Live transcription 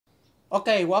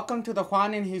Okay, welcome to the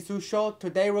Juan And Jesús Show.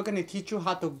 Today we're going to teach you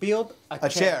how to build a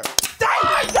chair.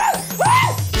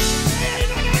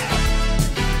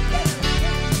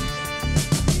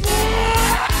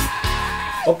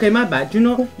 Okay, my bad.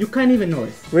 You can't even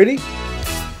notice. Ready?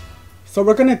 So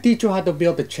we're going to teach you how to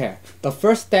build a chair. The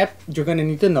first step you're going to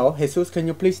need to know, Jesus, can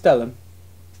you please tell him?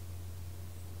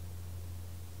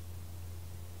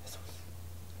 Jesus.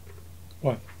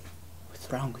 What?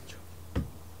 What's wrong with you?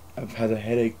 I've had a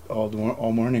headache all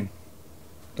morning.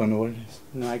 Don't know what it is.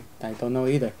 No, I don't know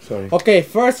either. Sorry. Okay,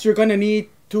 first you're going to need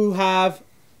to have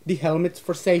the helmets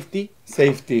for safety.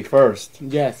 Safety first.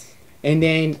 Yes. And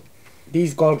then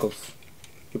these goggles.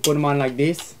 You put them on like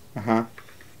this. Uh-huh.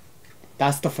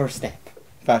 That's the first step.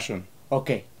 Fashion.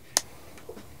 Okay.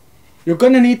 You're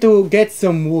gonna need to get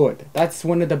some wood. That's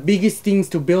one of the biggest things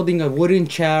to building a wooden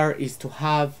chair is to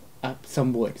have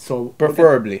some wood. So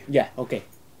preferably. Yeah, okay.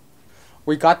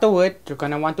 We got the wood. You're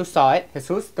gonna want to saw it.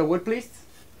 Jesus, the wood please.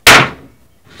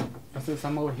 Jesus,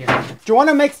 I'm over here. Do you want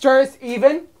to make sure it's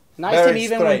even? Nice Very and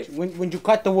even straight. when you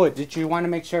cut the wood. Did you want to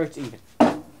make sure it's even?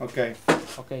 Okay.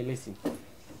 Okay, listen.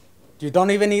 You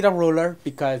don't even need a ruler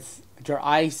because your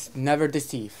eyes never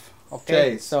deceive.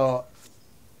 Okay, Chase. so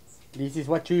this is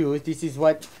what you use. This is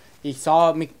what he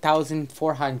saw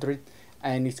 1,400,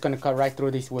 and it's gonna cut right through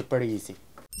this wood pretty easy.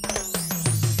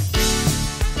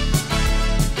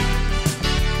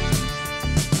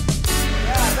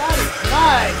 Yeah, that is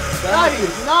nice. That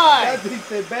is nice. That is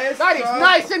the best. That is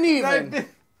nice and even. That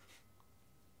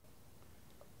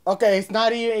Okay, it's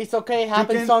not even. It's okay. It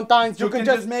happens can- sometimes. you can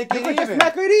just make it You can just even.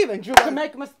 make it even. You can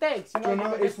make mistakes. You You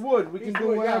know, can it's wood. We can It's do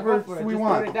wood, yeah, whatever go for it. we Just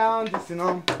want. Put it down. Just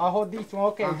I'll hold this one.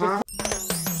 Okay. Uh-huh.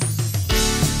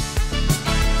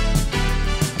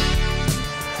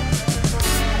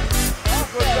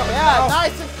 Yeah,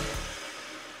 nice.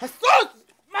 Jesus,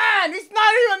 man, it's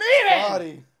not even.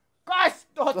 Sorry. Guys,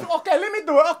 okay, let me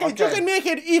do it. Okay, Okay. you can make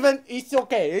it even. It's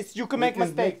okay. You can make can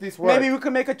mistakes. make this work. Maybe we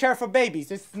can make a chair for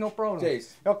babies. It's no problem.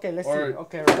 Chase. Okay, let's see. Or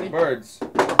Okay, ready? birds.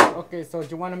 Okay, so do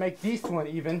you want to make this one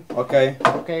even? Okay.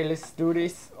 Okay, let's do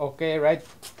this. Okay, right.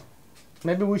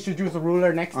 Maybe we should use a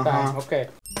ruler next time. Okay.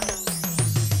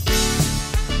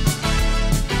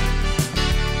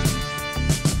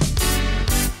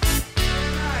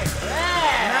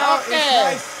 Now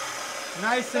Okay. it's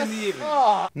nice and even.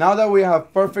 Oh. Now that we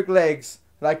have perfect legs,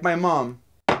 like my mom,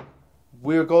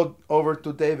 we'll go over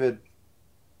to David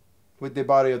with the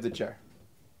body of the chair.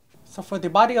 So for the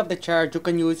body of the chair, you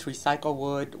can use recycled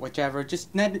wood, whichever.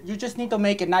 You just need to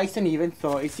make it nice and even,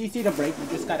 so it's easy to break. You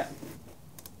just gotta.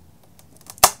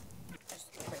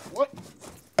 What?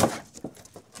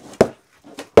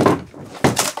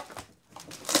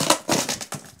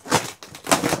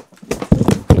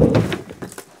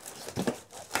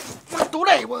 Not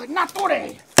today, wood. Not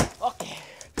today. Okay.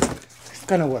 It's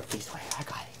gonna work this way. I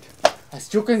got it.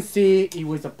 As you can see, it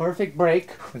was a perfect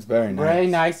break. It's very nice. Very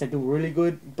nice. I do really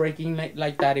good breaking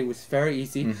like that. It was very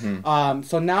easy.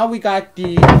 So now we got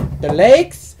the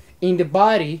legs in the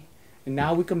body, and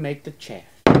now we can make the chair.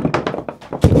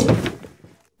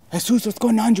 Jesus, what's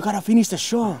going on? You gotta finish the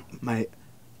show.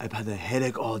 I've had a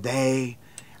headache all day.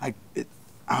 I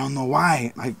don't know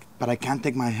why. But I can't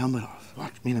take my helmet off.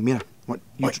 Watch, mira. What?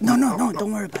 Wait, no,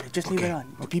 don't worry about it. Just leave it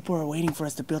on. The people are waiting for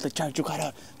us to build the chair. You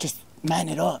gotta just man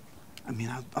it up. I mean,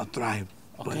 I'll try.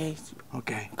 Okay.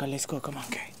 Okay. Okay, let's go. Come on.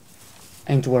 Okay.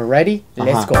 And we're ready.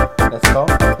 Let's go. Let's go.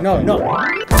 No.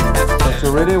 But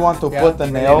you really want to Yeah, put the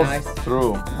really nails nice.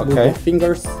 through. Move Okay. your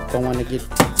fingers. Don't want to get.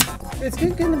 It's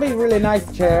gonna be a really nice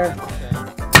chair.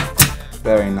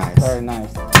 Very nice. Very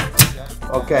nice.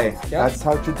 Okay. Yeah. That's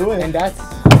how you do it.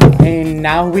 And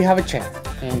now we have a chair.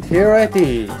 And here it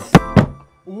is.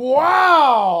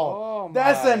 Wow! Oh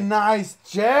That's my. a nice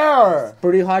chair.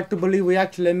 Pretty hard to believe we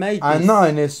actually made this. I know,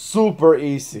 and it's super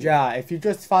easy. Yeah, if you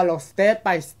just follow step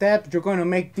by step, you're gonna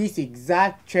make this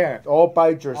exact chair. All by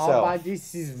yourself. Oh, but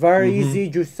this is very easy.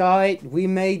 You saw it. We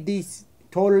made this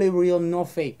totally real, no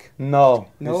fake. No.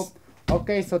 Nope.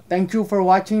 Okay, so thank you for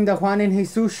watching the Juan And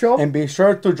Jesús Show. And be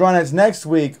sure to join us next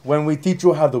week when we teach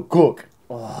you how to cook.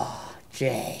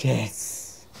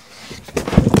 Yes.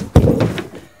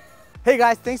 Hey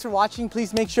guys, thanks for watching.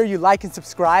 Please make sure you like and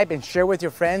subscribe and share with your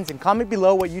friends and comment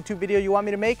below what YouTube video you want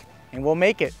me to make and we'll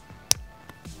make it.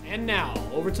 And now,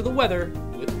 over to the weather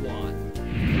with Juan.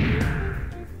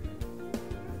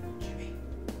 Jimmy,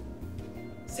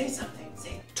 say something.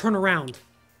 Say. Turn around.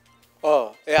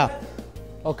 Oh, yeah.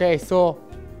 Okay, so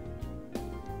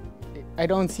I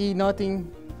don't see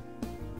nothing